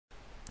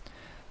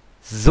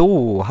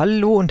So,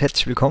 hallo und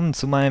herzlich willkommen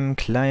zu meinem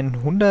kleinen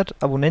 100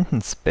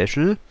 Abonnenten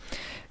Special.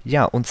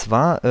 Ja, und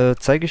zwar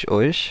zeige ich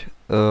euch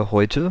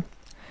heute,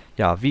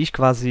 ja, wie ich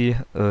quasi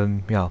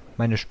ja,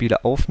 meine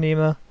Spiele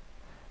aufnehme,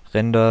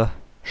 render,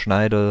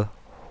 schneide,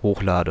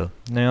 hochlade.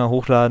 Naja,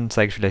 hochladen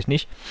zeige ich vielleicht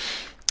nicht.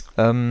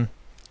 Ähm,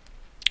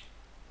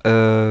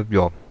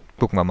 ja,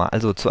 gucken wir mal.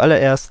 Also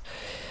zuallererst,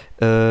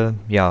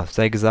 ja,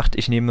 sei gesagt,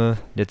 ich nehme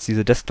jetzt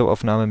diese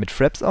Desktop-Aufnahme mit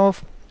Fraps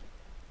auf,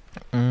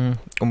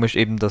 um euch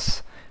eben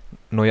das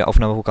neue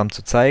Aufnahmeprogramm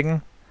zu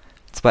zeigen.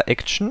 Zwar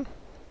Action.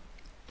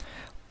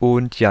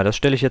 Und ja, das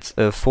stelle ich jetzt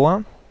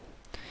vor.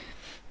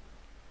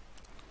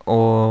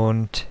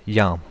 Und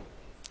ja,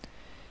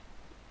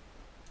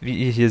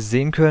 wie ihr hier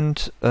sehen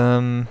könnt,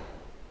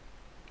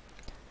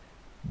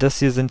 das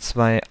hier sind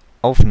zwei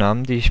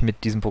Aufnahmen, die ich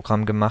mit diesem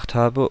Programm gemacht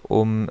habe,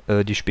 um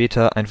die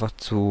später einfach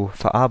zu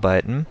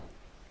verarbeiten.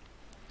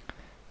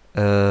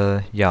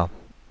 Ja,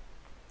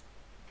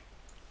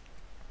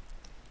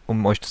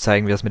 um euch zu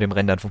zeigen, wie das mit dem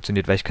Rendern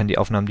funktioniert, weil ich kann die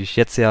Aufnahmen, die ich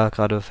jetzt ja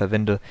gerade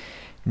verwende,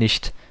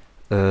 nicht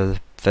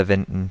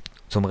verwenden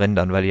zum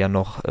Rendern, weil die ja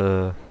noch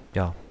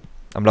ja,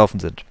 am Laufen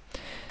sind.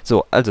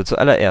 So, also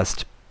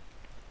zuallererst,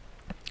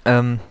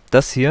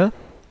 das hier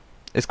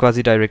ist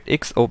quasi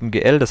DirectX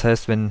OpenGL, das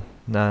heißt, wenn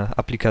eine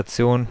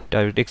Applikation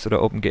DirectX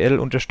oder OpenGL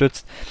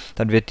unterstützt,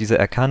 dann wird diese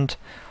erkannt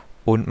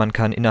und man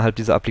kann innerhalb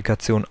dieser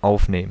Applikation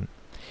aufnehmen.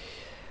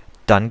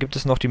 Dann gibt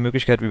es noch die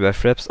Möglichkeit, wie bei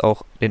Fraps,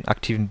 auch den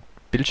aktiven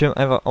Bildschirm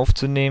einfach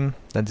aufzunehmen.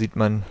 Dann sieht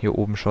man hier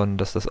oben schon,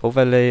 dass das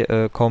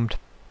Overlay kommt.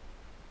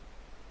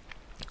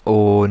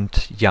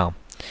 Und ja,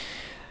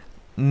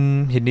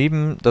 hier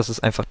neben, das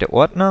ist einfach der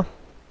Ordner,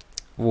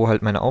 wo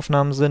halt meine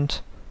Aufnahmen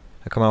sind.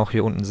 Da kann man auch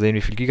hier unten sehen,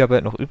 wie viel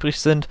Gigabyte noch übrig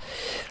sind.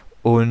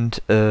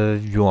 Und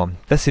ja,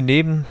 das hier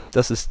neben,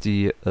 das ist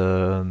die,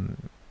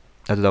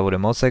 also da wo der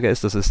Mauszeiger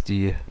ist, das ist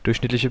die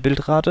durchschnittliche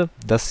Bildrate.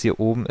 Das hier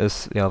oben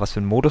ist, ja, was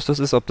für ein Modus das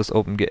ist, ob das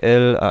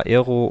OpenGL,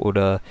 Aero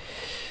oder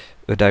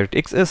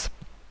DirectX ist.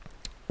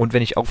 Und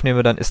wenn ich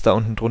aufnehme, dann ist da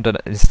unten drunter,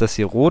 dann ist das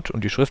hier rot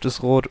und die Schrift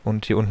ist rot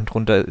und hier unten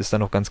drunter ist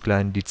dann noch ganz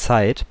klein die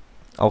Zeit.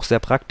 Auch sehr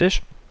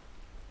praktisch.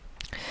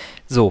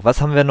 So,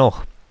 was haben wir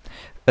noch?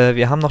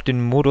 Wir haben noch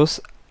den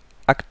Modus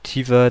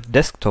aktiver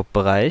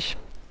Desktop-Bereich.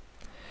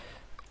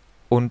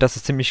 Und das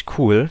ist ziemlich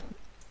cool.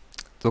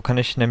 So kann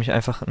ich nämlich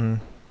einfach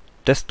einen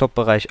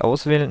Desktop-Bereich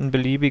auswählen, einen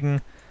beliebigen.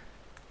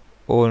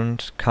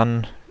 Und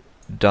kann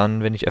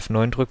dann, wenn ich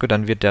F9 drücke,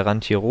 dann wird der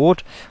Rand hier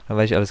rot. Dann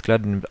weiß ich, alles klar,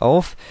 der nimmt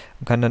auf.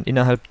 Und kann dann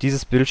innerhalb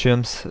dieses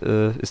Bildschirms,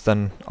 ist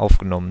dann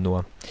aufgenommen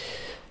nur.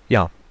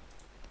 Ja.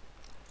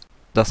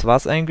 Das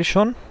war's eigentlich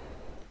schon.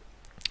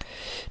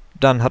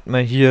 Dann hat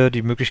man hier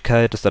die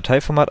Möglichkeit, das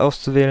Dateiformat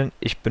auszuwählen.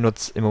 Ich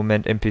benutze im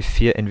Moment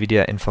MP4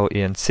 NVIDIA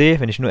NVENC.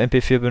 Wenn ich nur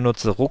MP4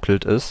 benutze,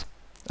 ruckelt es.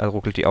 Also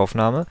ruckelt die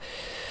Aufnahme.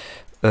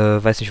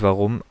 Weiß nicht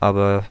warum,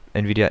 aber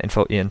NVIDIA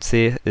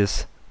NVENC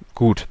ist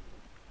gut.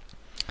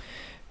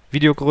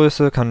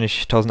 Videogröße kann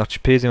ich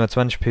 1080p,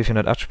 720p,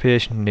 480p.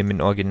 Ich nehme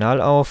den Original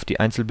auf. Die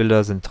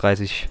Einzelbilder sind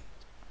 30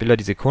 Bilder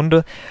die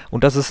Sekunde.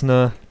 Und das ist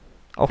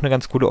auch eine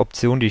ganz coole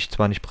Option, die ich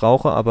zwar nicht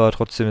brauche, aber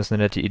trotzdem ist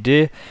eine nette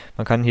Idee.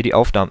 Man kann hier die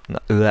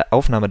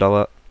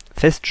Aufnahmedauer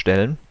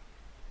feststellen.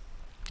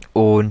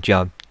 Und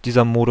ja,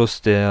 dieser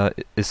Modus, der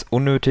ist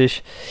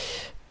unnötig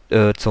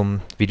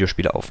zum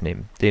Videospiele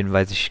aufnehmen. Den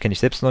kenne ich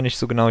selbst noch nicht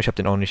so genau, ich habe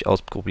den auch nicht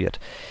ausprobiert.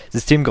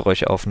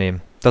 Systemgeräusche aufnehmen,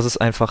 das ist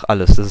einfach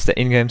alles. Das ist der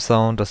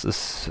Ingame-Sound, das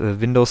ist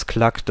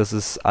Windows-Klack, das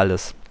ist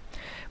alles.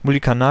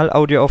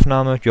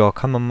 Multikanal-Audioaufnahme, ja,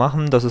 kann man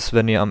machen. Das ist,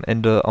 wenn ihr am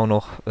Ende auch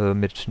noch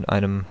mit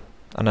einem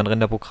anderen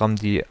Renderprogramm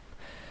die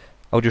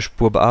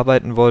Audiospur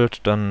bearbeiten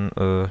wollt, dann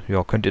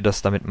ja, könnt ihr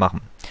das damit machen.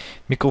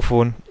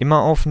 Mikrofon immer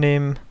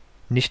aufnehmen,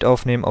 nicht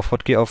aufnehmen, auf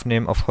Hotkey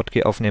aufnehmen,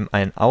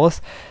 ein,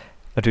 aus.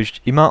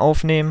 Natürlich immer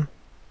aufnehmen,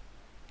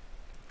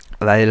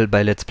 weil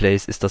bei Let's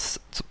Plays ist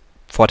das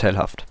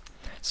vorteilhaft.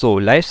 So,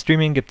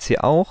 Livestreaming gibt es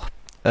hier auch.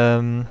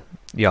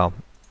 Ja,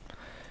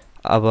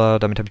 aber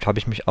damit hab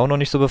ich mich auch noch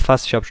nicht so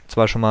befasst. Ich habe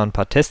zwar schon mal ein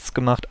paar Tests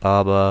gemacht,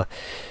 aber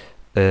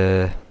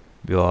ja,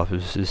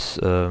 es ist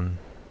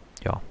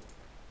ja.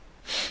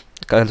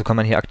 Also kann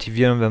man hier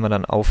aktivieren, wenn man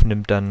dann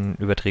aufnimmt, dann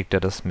überträgt er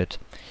das mit.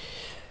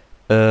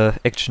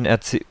 Action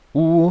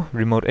RCU,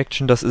 Remote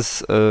Action, das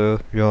ist,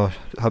 ja,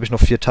 habe ich noch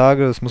 4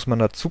 Tage, das muss man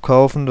dazu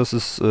kaufen, das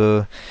ist,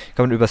 kann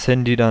man übers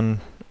Handy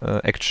dann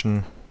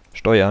Action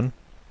steuern.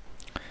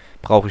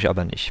 Brauche ich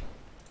aber nicht.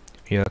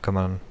 Hier kann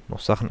man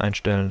noch Sachen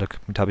einstellen,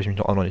 damit habe ich mich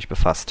auch noch nicht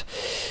befasst.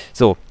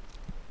 So,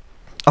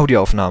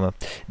 Audioaufnahme.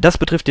 Das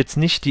betrifft jetzt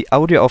nicht die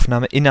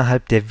Audioaufnahme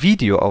innerhalb der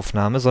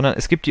Videoaufnahme, sondern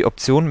es gibt die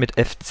Option mit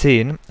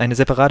F10 eine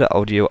separate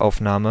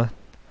Audioaufnahme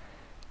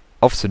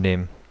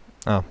aufzunehmen.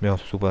 Ah, ja,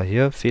 super,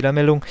 hier,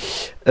 Fehlermeldung.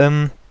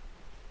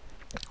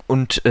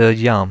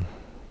 Ja,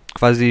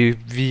 quasi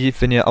wie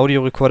wenn ihr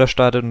Audiorekorder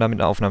startet und damit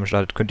eine Aufnahme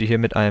startet, könnt ihr hier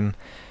mit einem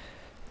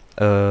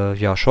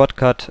ja,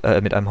 Shortcut,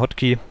 mit einem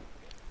Hotkey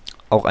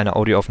auch eine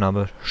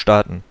Audioaufnahme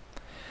starten.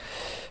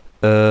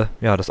 Ja,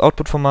 das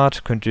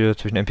Output-Format könnt ihr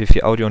zwischen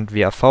MP4 Audio und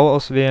WAV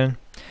auswählen.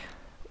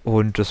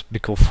 Und das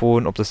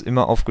Mikrofon, ob das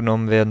immer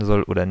aufgenommen werden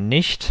soll oder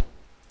nicht.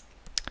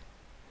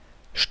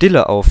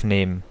 Stille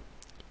aufnehmen.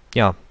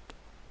 Ja,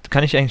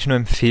 kann ich eigentlich nur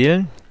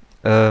empfehlen,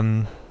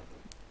 wenn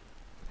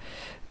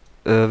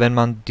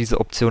man diese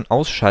Option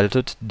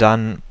ausschaltet,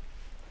 dann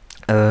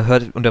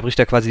unterbricht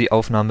er quasi die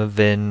Aufnahme,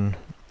 wenn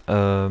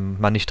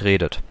man nicht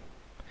redet.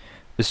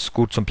 Ist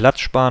gut zum Platz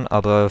sparen,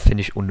 aber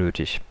finde ich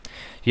unnötig.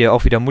 Hier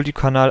auch wieder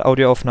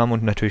Multikanal-Audioaufnahme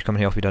und natürlich kann man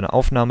hier auch wieder eine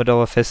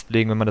Aufnahmedauer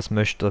festlegen, wenn man das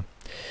möchte.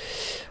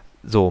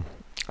 So,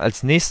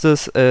 als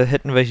nächstes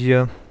hätten wir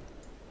hier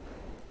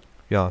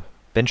ja,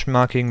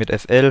 Benchmarking mit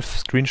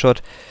F11,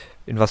 Screenshot,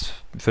 in was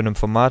für einem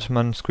Format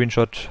man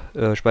Screenshot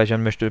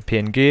speichern möchte,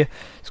 PNG,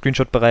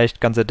 Screenshot-Bereich,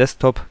 ganzer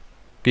Desktop,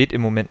 geht im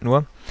Moment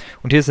nur.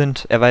 Und hier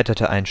sind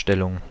erweiterte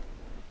Einstellungen.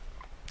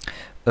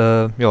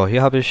 Ja,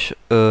 hier habe ich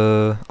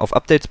auf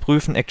Updates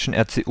prüfen, Action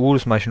RCU,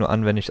 das mache ich nur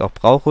an, wenn ich es auch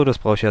brauche. Das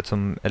brauche ich ja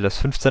zum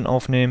LS15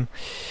 aufnehmen.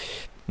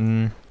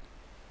 Die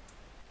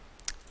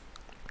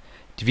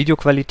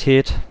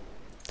Videoqualität,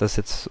 das ist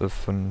jetzt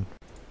von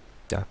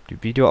ja,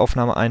 die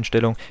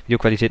Videoaufnahmeeinstellung.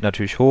 Videoqualität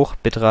natürlich hoch,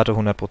 Bitrate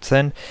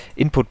 100%.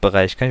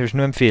 Inputbereich kann ich euch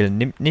nur empfehlen,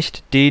 nehmt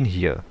nicht den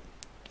hier,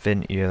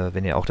 wenn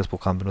ihr auch das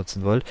Programm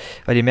benutzen wollt,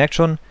 weil ihr merkt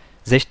schon,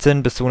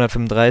 16 bis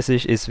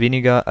 235 ist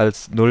weniger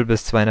als 0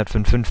 bis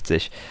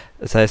 255.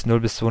 Das heißt,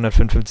 0 bis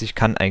 255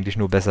 kann eigentlich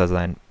nur besser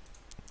sein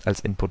als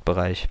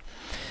Inputbereich.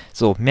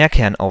 So,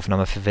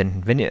 Mehrkernaufnahme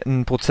verwenden. Wenn ihr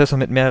einen Prozessor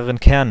mit mehreren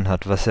Kernen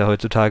habt, was ja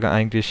heutzutage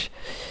eigentlich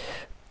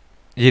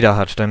jeder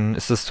hat, dann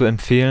ist es zu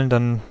empfehlen,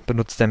 dann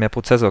benutzt er mehr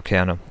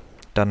Prozessorkerne.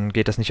 Dann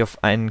geht das nicht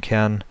auf einen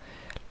Kern,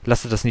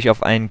 lastet das nicht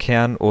auf einen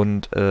Kern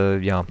und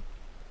ja,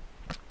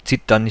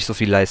 zieht dann nicht so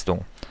viel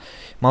Leistung.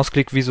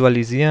 Mausklick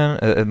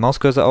visualisieren,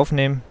 Mauscursor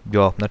aufnehmen,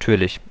 ja,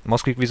 natürlich.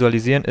 Mausklick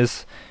visualisieren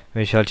ist,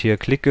 wenn ich halt hier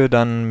klicke,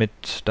 dann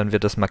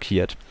wird das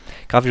markiert.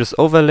 Grafisches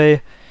Overlay,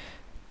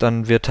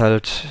 dann wird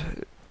halt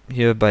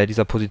hier bei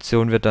dieser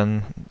Position wird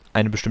dann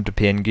eine bestimmte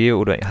PNG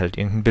oder halt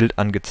irgendein Bild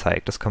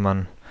angezeigt. Das kann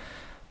man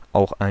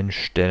auch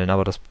einstellen,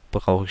 aber das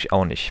brauche ich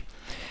auch nicht.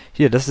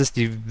 Hier, das ist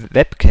die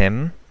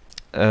Webcam.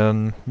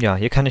 Ja,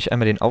 hier kann ich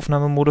einmal den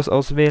Aufnahmemodus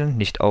auswählen,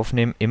 nicht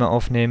aufnehmen, immer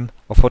aufnehmen,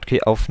 auf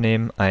Hotkey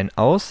aufnehmen, ein,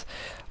 aus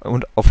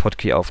und auf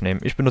Hotkey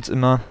aufnehmen. Ich benutze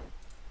immer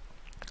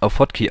auf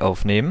Hotkey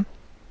aufnehmen,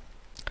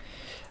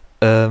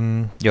 ja,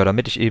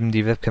 damit ich eben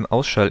die Webcam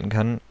ausschalten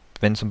kann,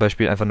 wenn zum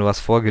Beispiel einfach nur was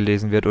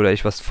vorgelesen wird oder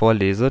ich was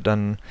vorlese,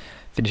 dann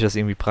finde ich das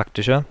irgendwie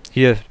praktischer.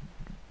 Hier,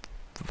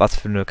 was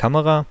für eine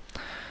Kamera,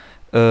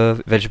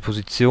 welche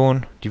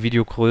Position, die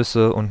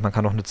Videogröße und man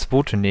kann auch eine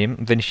zweite nehmen.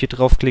 Und wenn ich hier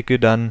drauf klicke,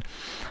 dann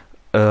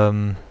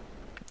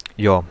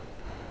ja,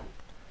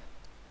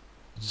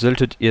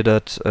 solltet ihr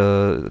das,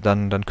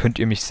 dann könnt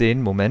ihr mich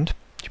sehen. Moment,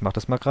 ich mache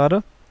das mal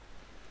gerade.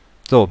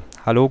 So,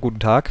 hallo,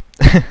 guten Tag.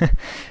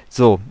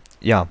 So,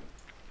 ja,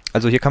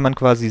 also hier kann man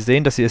quasi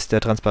sehen, das hier ist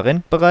der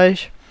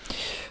Transparentbereich.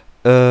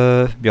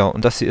 Ja,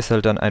 und das hier ist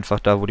halt dann einfach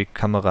da, wo die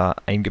Kamera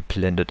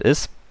eingeblendet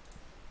ist.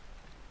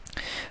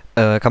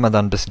 Kann man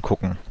dann ein bisschen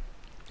gucken.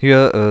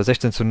 Hier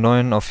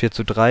 16:9 auf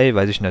 4:3,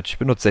 weiß ich nicht. Ich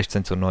benutze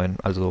 16:9,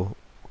 also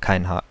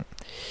kein Haken.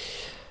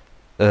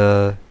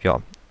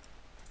 Ja.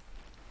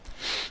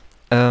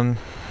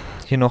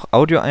 Hier noch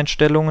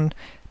Audioeinstellungen.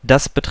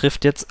 Das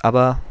betrifft jetzt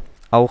aber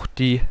auch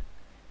die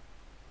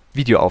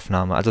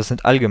Videoaufnahme. Also es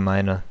sind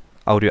allgemeine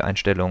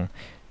Audioeinstellungen.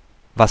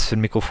 Was für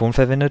ein Mikrofon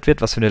verwendet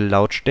wird, was für eine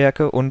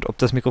Lautstärke und ob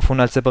das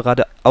Mikrofon als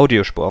separate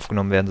Audiospur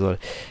aufgenommen werden soll.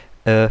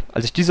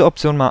 Als ich diese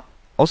Option mal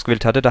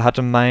ausgewählt hatte, da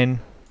hatte mein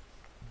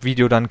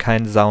Video dann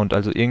keinen Sound.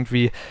 Also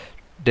irgendwie,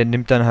 der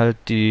nimmt dann halt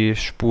die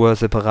Spur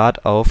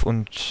separat auf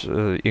und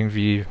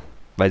irgendwie,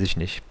 weiß ich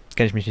nicht,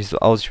 kenne ich mich nicht so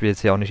aus, ich will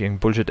jetzt hier auch nicht irgendein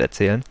Bullshit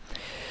erzählen.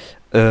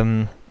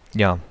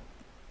 Ja,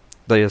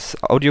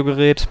 das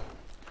Audiogerät,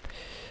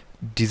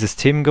 die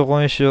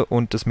Systemgeräusche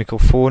und das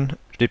Mikrofon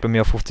steht bei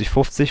mir auf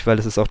 50-50, weil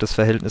es ist auch das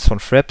Verhältnis von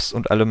Fraps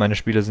und alle meine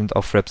Spiele sind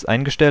auf Fraps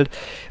eingestellt.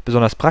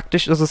 Besonders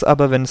praktisch ist es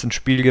aber, wenn es ein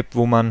Spiel gibt,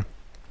 wo man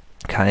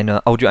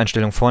keine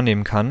Audioeinstellung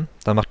vornehmen kann.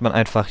 Dann macht man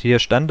einfach hier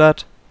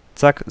Standard,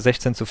 zack,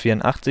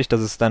 16:84. Das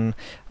ist dann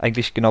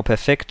eigentlich genau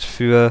perfekt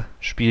für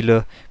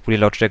Spiele, wo die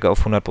Lautstärke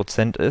auf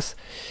 100% ist.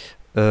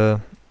 Ja.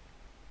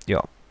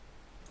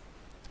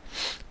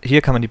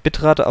 Hier kann man die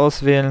Bitrate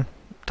auswählen.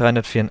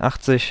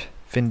 384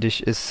 finde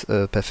ich ist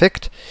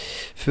perfekt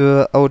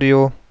für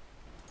Audio.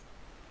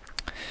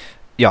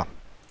 Ja.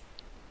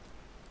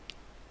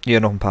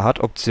 Hier noch ein paar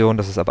Hard-Optionen,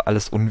 das ist aber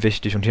alles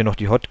unwichtig. Und hier noch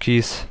die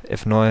Hotkeys,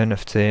 F9,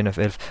 F10,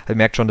 F11. Ihr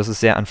merkt schon, das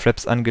ist sehr an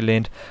Fraps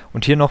angelehnt.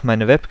 Und hier noch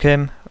meine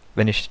Webcam.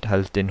 Wenn ich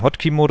halt den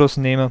Hotkey-Modus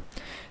nehme,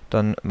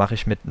 dann mache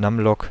ich mit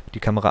Numlock die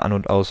Kamera an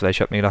und aus, weil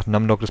ich habe mir gedacht,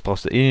 Numlock, das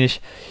brauchst du eh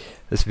nicht.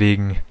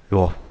 Deswegen,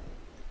 ja,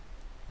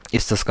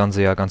 ist das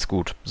Ganze ja ganz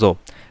gut. So,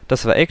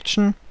 das war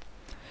Action.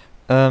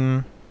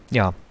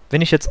 Ja,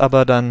 wenn ich jetzt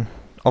aber dann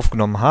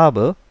aufgenommen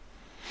habe,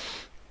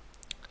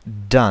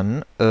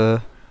 dann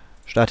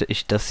starte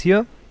ich das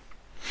hier.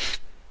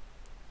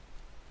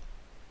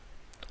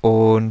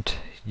 Und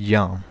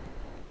ja.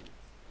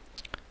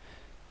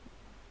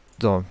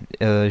 So,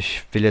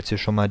 ich wähle jetzt hier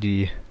schon mal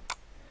die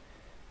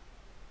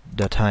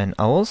Dateien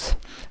aus.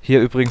 Hier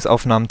übrigens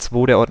Aufnahmen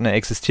 2, der Ordner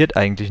existiert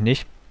eigentlich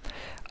nicht.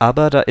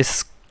 Aber da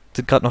ist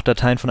sind gerade noch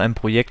Dateien von einem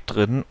Projekt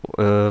drin,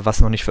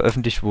 was noch nicht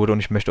veröffentlicht wurde und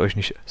ich möchte euch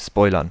nicht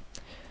spoilern.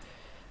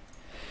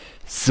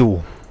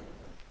 So,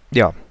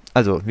 ja,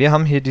 also wir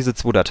haben hier diese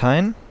zwei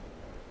Dateien,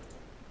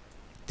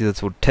 diese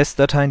zwei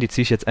Testdateien, die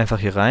ziehe ich jetzt einfach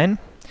hier rein.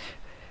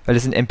 Weil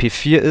es in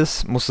MP4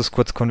 ist, muss es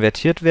kurz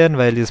konvertiert werden,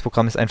 weil dieses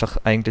Programm ist einfach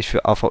eigentlich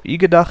für AVI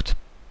gedacht.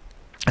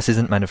 Das hier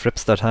sind meine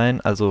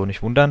Fraps-Dateien, also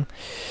nicht wundern.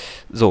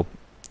 So,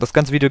 das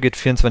ganze Video geht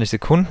 24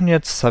 Sekunden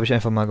jetzt. Das habe ich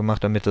einfach mal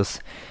gemacht, damit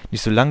es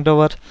nicht so lang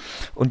dauert.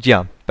 Und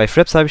ja, bei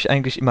Fraps habe ich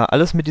eigentlich immer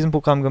alles mit diesem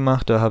Programm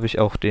gemacht. Da habe ich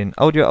auch den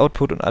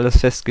Audio-Output und alles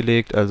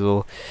festgelegt.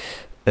 Also,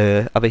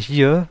 aber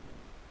hier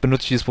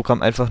benutze ich dieses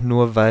Programm einfach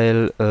nur,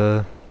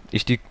 weil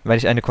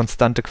ich eine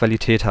konstante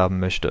Qualität haben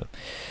möchte.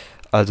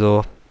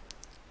 Also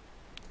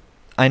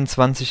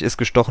 21 ist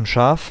gestochen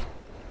scharf,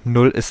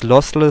 0 ist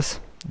lossless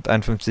und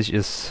 51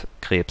 ist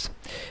Krebs.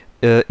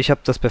 Ich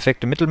habe das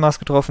perfekte Mittelmaß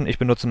getroffen. Ich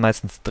benutze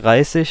meistens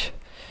 30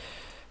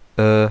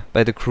 bei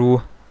The Crew,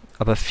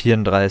 aber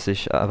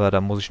 34. Aber da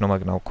muss ich nochmal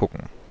genau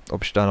gucken,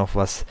 ob ich da noch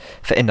was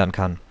verändern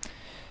kann.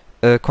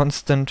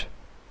 Constant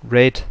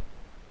Rate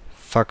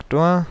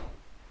Faktor.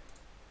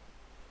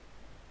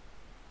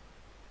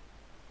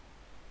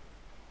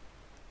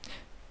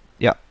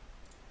 Ja,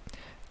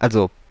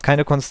 also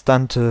keine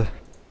konstante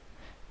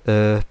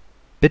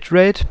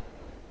Bitrate,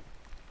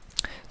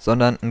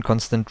 sondern ein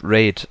Constant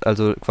Rate,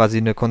 also quasi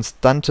eine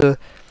konstante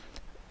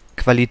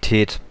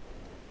Qualität.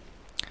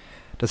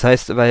 Das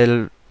heißt,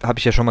 weil, habe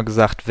ich ja schon mal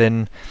gesagt,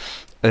 wenn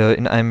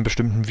in einem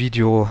bestimmten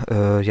Video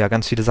ja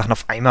ganz viele Sachen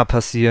auf einmal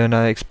passieren,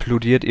 da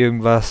explodiert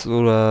irgendwas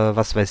oder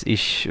was weiß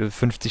ich,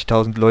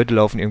 50.000 Leute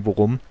laufen irgendwo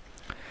rum,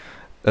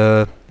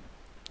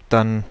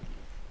 dann,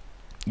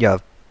 ja,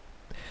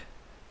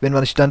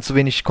 wenn ich dann zu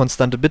wenig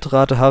konstante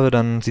Bitrate habe,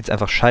 dann sieht es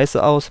einfach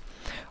scheiße aus.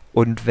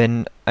 Und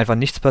wenn einfach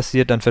nichts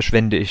passiert, dann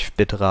verschwende ich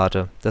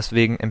Bitrate.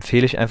 Deswegen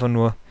empfehle ich einfach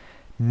nur,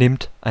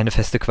 nimmt eine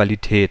feste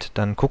Qualität.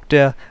 Dann guckt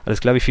er, alles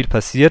klar, wie viel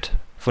passiert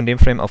von dem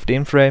Frame auf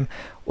den Frame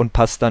und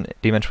passt dann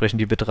dementsprechend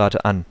die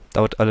Bitrate an.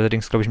 Dauert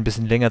allerdings, glaube ich, ein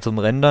bisschen länger zum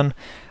Rendern,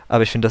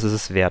 aber ich finde, das ist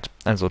es wert.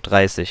 Also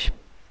 30.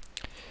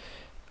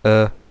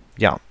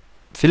 Ja,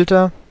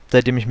 Filter.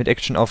 Seitdem ich mit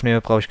Action aufnehme,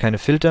 brauche ich keine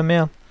Filter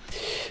mehr.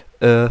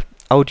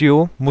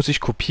 Audio muss ich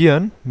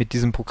kopieren mit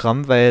diesem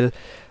Programm, weil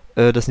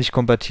das nicht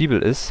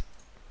kompatibel ist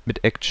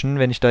mit Action.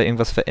 Wenn ich da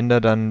irgendwas verändere,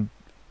 dann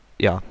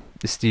ja,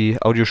 ist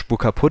die Audiospur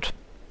kaputt.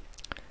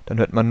 Dann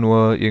hört man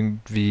nur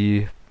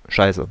irgendwie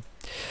Scheiße.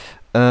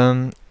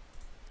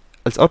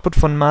 Als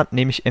Output-Format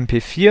nehme ich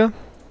MP4.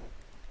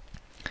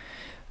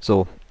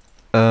 So,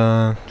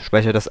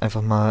 speichere das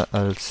einfach mal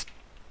als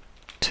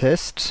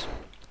Test.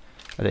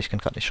 Alter, ich kann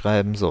gerade nicht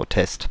schreiben. So,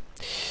 Test.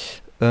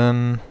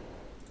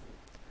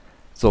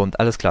 So, und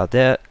alles klar,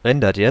 der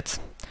rendert jetzt.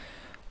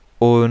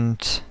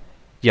 Und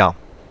ja.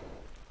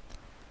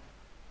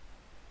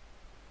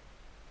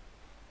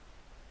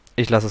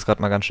 Ich lasse es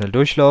gerade mal ganz schnell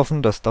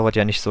durchlaufen, das dauert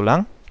ja nicht so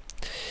lang.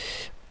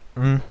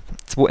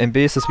 2 MB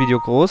ist das Video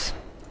groß.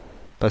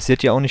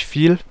 Passiert ja auch nicht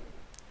viel.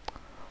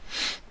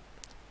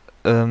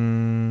 Ja.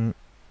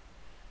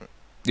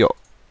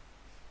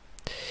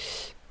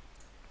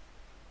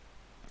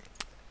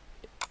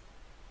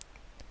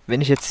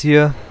 Wenn ich jetzt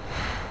hier...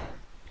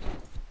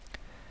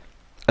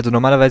 Also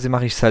normalerweise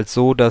mache ich es halt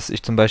so, dass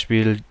ich zum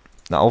Beispiel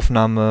eine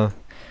Aufnahme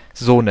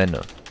so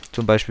nenne.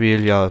 Zum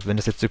Beispiel, ja, wenn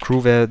das jetzt The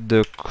Crew wäre,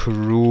 The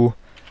Crew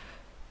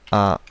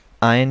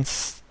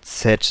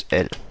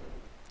A1ZL.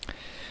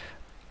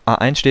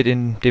 A1 steht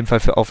in dem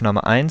Fall für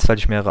Aufnahme 1, weil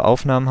ich mehrere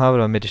Aufnahmen habe,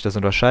 damit ich das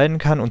unterscheiden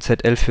kann, und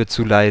ZL für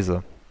zu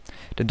leise.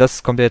 Denn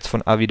das kommt ja jetzt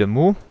von A wie de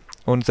Mu,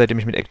 und seitdem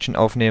ich mit Action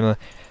aufnehme,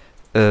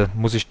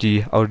 muss ich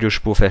die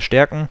Audiospur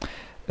verstärken.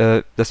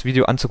 Das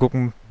Video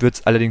anzugucken wird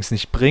es allerdings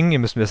nicht bringen, ihr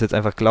müsst mir das jetzt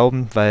einfach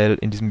glauben, weil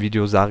in diesem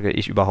Video sage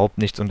ich überhaupt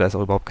nichts und da ist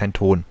auch überhaupt kein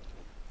Ton.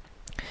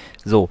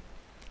 So,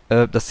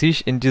 das ziehe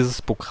ich in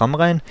dieses Programm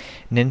rein,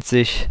 nennt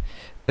sich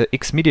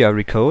Xmedia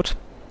Recode,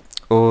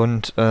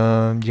 und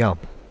ja,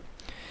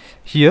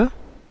 hier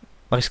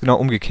mache ich es genau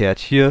umgekehrt.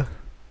 Hier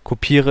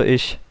kopiere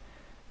ich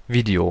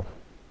Video.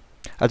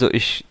 Also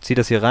ich ziehe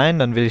das hier rein,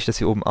 dann wähle ich das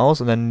hier oben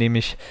aus und dann nehme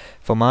ich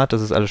Format,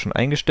 das ist alles schon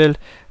eingestellt.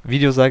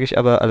 Video sage ich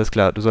aber, alles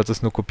klar, du sollst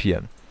es nur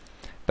kopieren.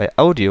 Bei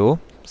Audio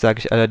sage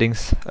ich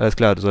allerdings, alles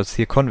klar, du sollst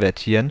hier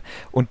konvertieren.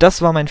 Und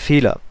das war mein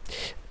Fehler,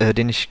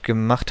 den ich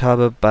gemacht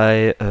habe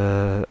bei,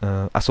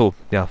 achso,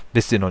 ja,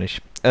 wisst ihr noch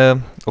nicht.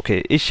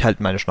 Okay, ich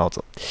halte meine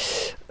Schnauze.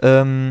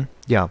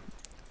 Ja,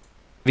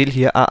 wähle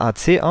hier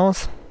AAC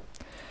aus.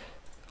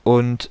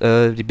 Und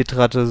die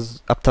Bitrate,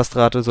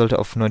 Abtastrate sollte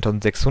auf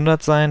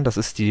 9600 sein. Das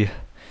ist die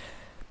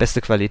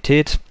beste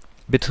Qualität.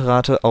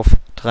 Bitrate auf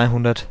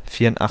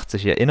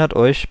 384. Ihr erinnert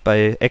euch,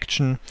 bei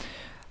Action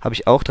habe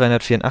ich auch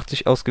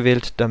 384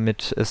 ausgewählt,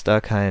 damit es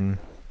da keinen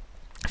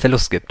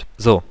Verlust gibt.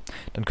 So,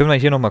 dann können wir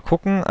hier nochmal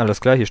gucken.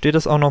 Alles klar, hier steht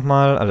es auch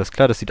nochmal. Alles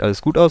klar, das sieht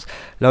alles gut aus.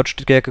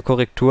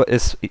 Lautstärkekorrektur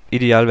ist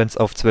ideal, wenn es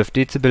auf 12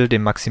 Dezibel,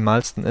 dem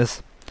maximalsten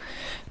ist.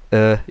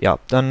 Ja,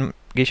 dann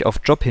gehe ich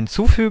auf Job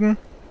hinzufügen.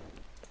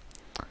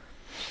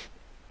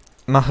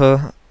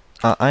 Mache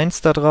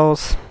A1 da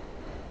draus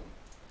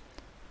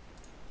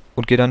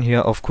und gehe dann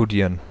hier auf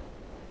Codieren.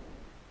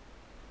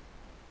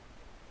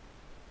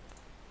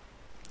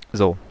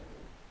 So.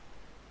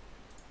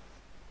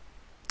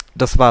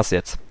 Das war's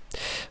jetzt.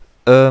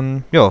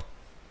 Ja.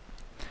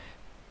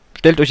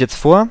 Stellt euch jetzt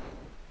vor,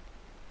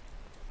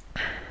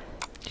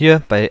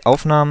 hier bei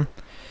Aufnahmen,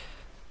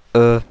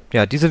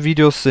 ja, diese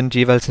Videos sind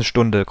jeweils 1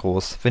 Stunde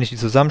groß. Wenn ich die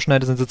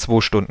zusammenschneide, sind sie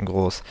 2 Stunden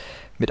groß.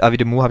 Mit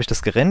Abonnenten habe ich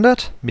das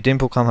gerendert, mit dem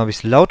Programm habe ich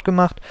es laut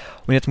gemacht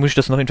und jetzt muss ich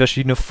das noch in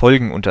verschiedene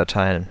Folgen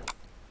unterteilen.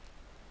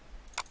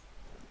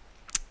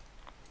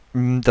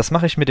 Das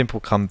mache ich mit dem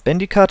Programm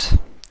Bandicut.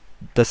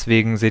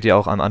 Deswegen seht ihr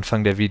auch am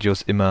Anfang der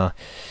Videos immer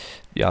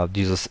ja,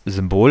 dieses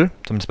Symbol,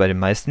 zumindest bei den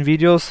meisten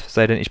Videos.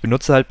 Sei denn, ich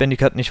benutze halt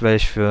Bandicut nicht, weil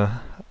ich für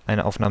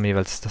eine Aufnahme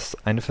jeweils das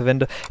eine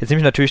verwende. Jetzt nehme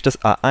ich natürlich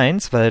das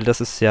A1, weil das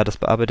ist ja das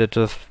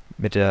bearbeitete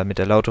mit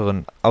der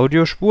lauteren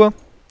Audiospur.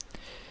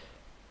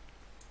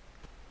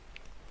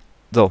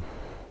 So.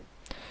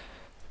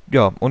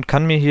 Ja, und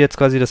kann mir hier jetzt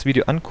quasi das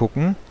Video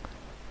angucken.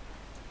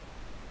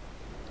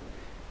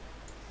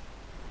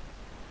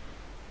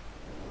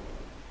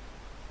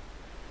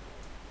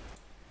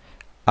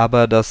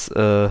 Aber das,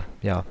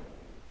 ja,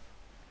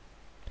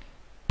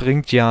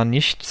 bringt ja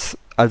nichts.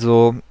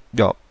 Also,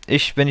 ja,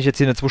 wenn ich jetzt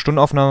hier eine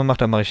 2-Stunden-Aufnahme mache,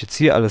 dann mache ich jetzt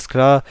hier, alles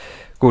klar.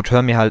 Gut,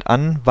 hör mir halt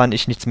an, wann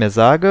ich nichts mehr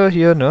sage,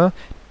 hier, ne?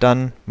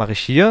 Dann mache ich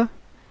hier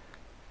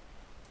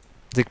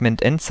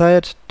Segment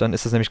Endzeit, dann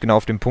ist das nämlich genau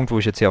auf dem Punkt, wo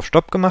ich jetzt hier auf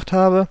Stopp gemacht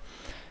habe.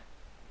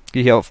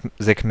 Gehe hier auf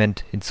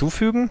Segment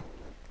hinzufügen,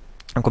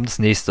 dann kommt das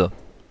nächste.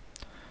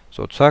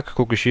 So, zack,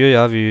 gucke ich hier,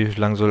 ja, wie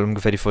lang soll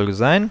ungefähr die Folge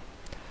sein.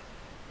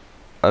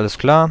 Alles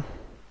klar.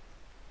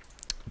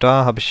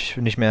 Da habe ich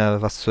nicht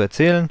mehr was zu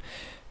erzählen.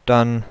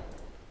 Dann,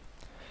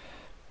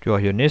 ja,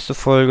 hier nächste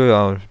Folge,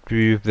 ja,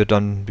 die wird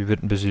ein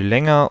bisschen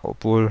länger,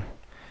 obwohl,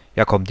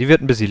 ja komm, die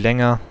wird ein bisschen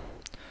länger.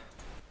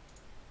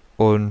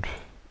 Und,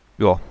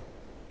 ja.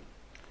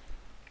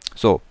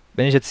 So,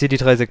 wenn ich jetzt hier die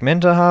 3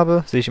 Segmente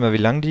habe, sehe ich immer, wie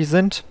lang die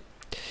sind.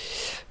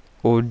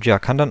 Und ja,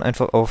 kann dann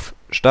einfach auf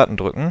Starten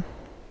drücken.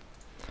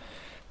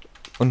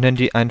 Und nenne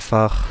die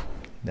einfach,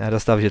 ja,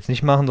 das darf ich jetzt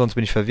nicht machen, sonst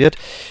bin ich verwirrt.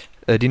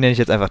 Die nenne ich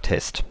jetzt einfach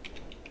Test.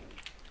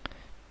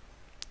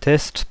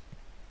 Test.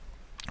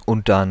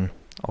 Und dann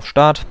auf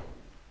Start.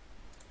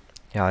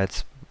 Ja,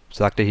 jetzt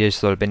sagt er hier, ich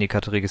soll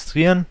Bandicut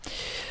registrieren.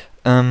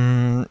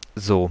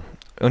 So.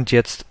 Und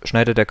jetzt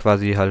schneidet er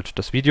quasi halt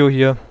das Video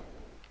hier.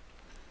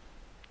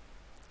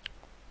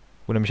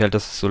 Wo nämlich halt,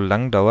 dass es so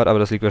lang dauert, aber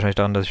das liegt wahrscheinlich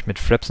daran, dass ich mit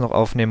Fraps noch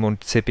aufnehme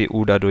und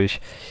CPU dadurch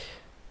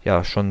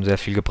ja schon sehr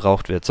viel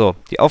gebraucht wird. So,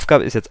 die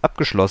Aufgabe ist jetzt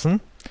abgeschlossen.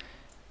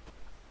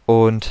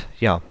 Und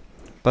ja,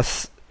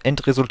 was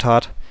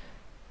Endresultat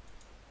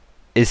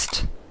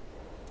ist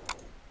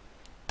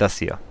das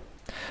hier.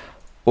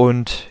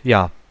 Und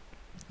ja,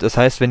 das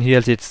heißt, wenn hier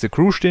jetzt The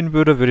Crew stehen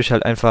würde, würde ich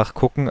halt einfach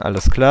gucken,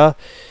 alles klar.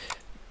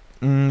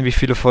 Wie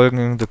viele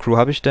Folgen The Crew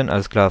habe ich denn?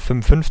 Alles klar,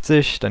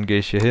 55. Dann gehe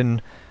ich hier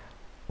hin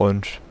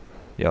und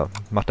ja,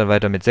 mache dann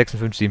weiter mit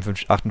 56,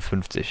 57,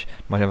 58.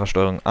 Mache ich einfach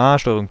Steuerung A,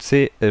 Steuerung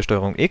C,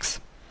 Steuerung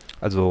X.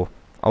 Also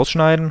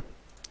ausschneiden.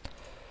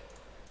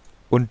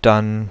 Und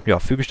dann ja,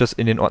 füge ich das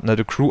in den Ordner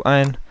The Crew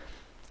ein.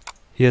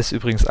 Hier ist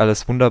übrigens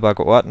alles wunderbar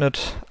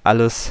geordnet.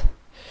 Alles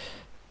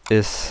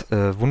ist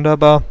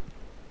wunderbar.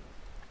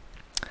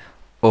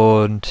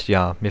 Und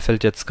ja, mir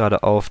fällt jetzt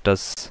gerade auf,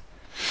 dass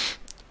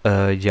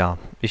ja,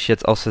 ich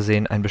jetzt aus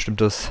Versehen ein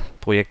bestimmtes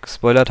Projekt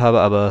gespoilert habe,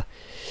 aber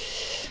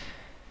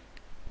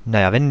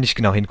naja, wenn ihr nicht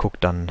genau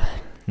hinguckt, dann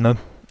ne,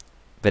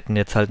 wetten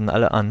jetzt halten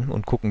alle an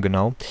und gucken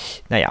genau.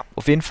 Naja,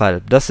 auf jeden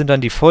Fall, das sind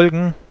dann die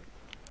Folgen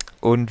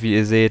und wie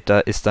ihr seht, da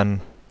ist dann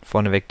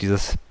vorneweg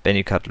dieses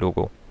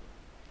Bandicut-Logo.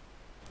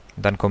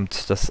 Dann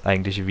kommt das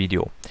eigentliche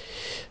Video.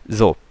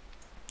 So,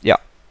 ja.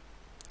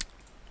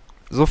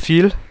 So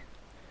viel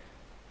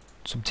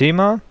zum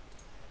Thema.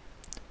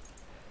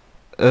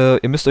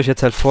 Ihr müsst euch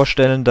jetzt halt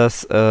vorstellen,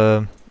 dass,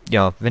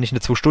 ja, wenn ich eine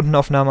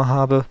 2-Stunden-Aufnahme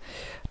habe,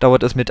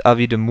 dauert es mit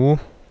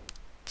Abonnenten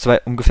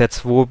ungefähr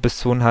 2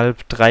 bis 2,5,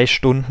 3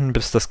 Stunden,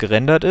 bis das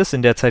gerendert ist.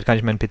 In der Zeit kann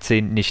ich meinen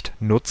PC nicht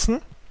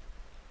nutzen.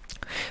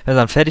 Wenn er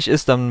dann fertig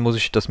ist, dann muss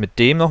ich das mit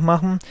dem noch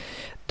machen.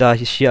 Da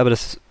ich hier aber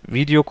das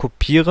Video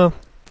kopiere,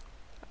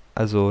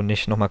 also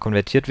nicht nochmal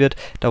konvertiert wird,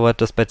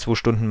 dauert das bei 2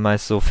 Stunden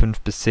meist so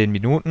 5 bis 10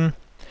 Minuten.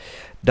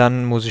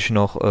 Dann muss ich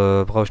noch,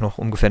 brauche ich noch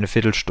ungefähr eine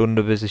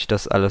Viertelstunde, bis ich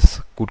das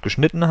alles gut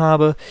geschnitten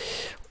habe.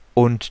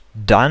 Und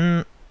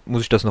dann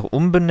muss ich das noch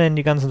umbenennen,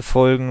 die ganzen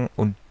Folgen.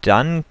 Und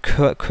dann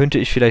könnte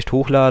ich vielleicht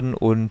hochladen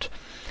und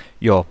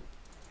ja,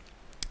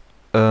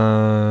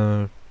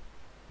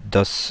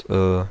 das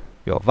ja,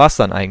 war's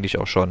dann eigentlich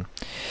auch schon.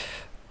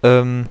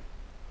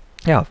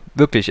 Ja,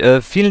 wirklich,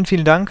 vielen,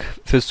 vielen Dank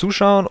fürs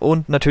Zuschauen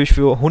und natürlich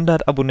für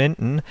 100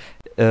 Abonnenten.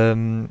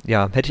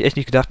 Ja, hätte ich echt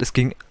nicht gedacht, es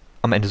ging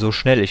am Ende so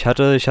schnell. Ich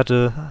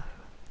hatte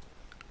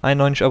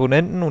 91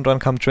 Abonnenten und dann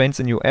kam Trains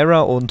a New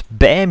Era und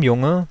BAM,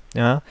 Junge,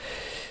 ja,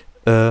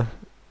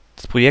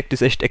 das Projekt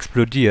ist echt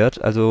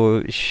explodiert,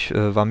 also ich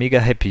war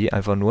mega happy,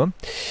 einfach nur.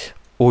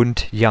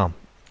 Und ja,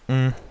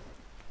 auf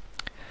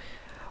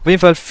jeden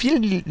Fall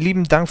vielen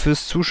lieben Dank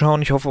fürs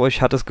Zuschauen, ich hoffe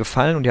euch hat es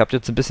gefallen und ihr habt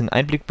jetzt ein bisschen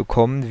Einblick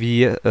bekommen,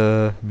 wie,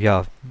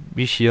 ja,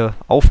 wie ich hier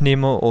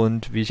aufnehme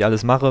und wie ich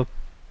alles mache.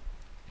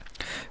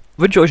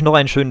 wünsche euch noch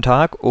einen schönen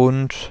Tag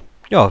und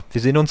ja,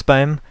 wir sehen uns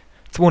beim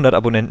 200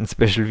 Abonnenten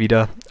Special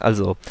wieder.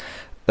 Also,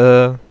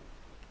 ja,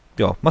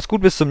 mach's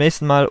gut, bis zum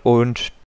nächsten Mal und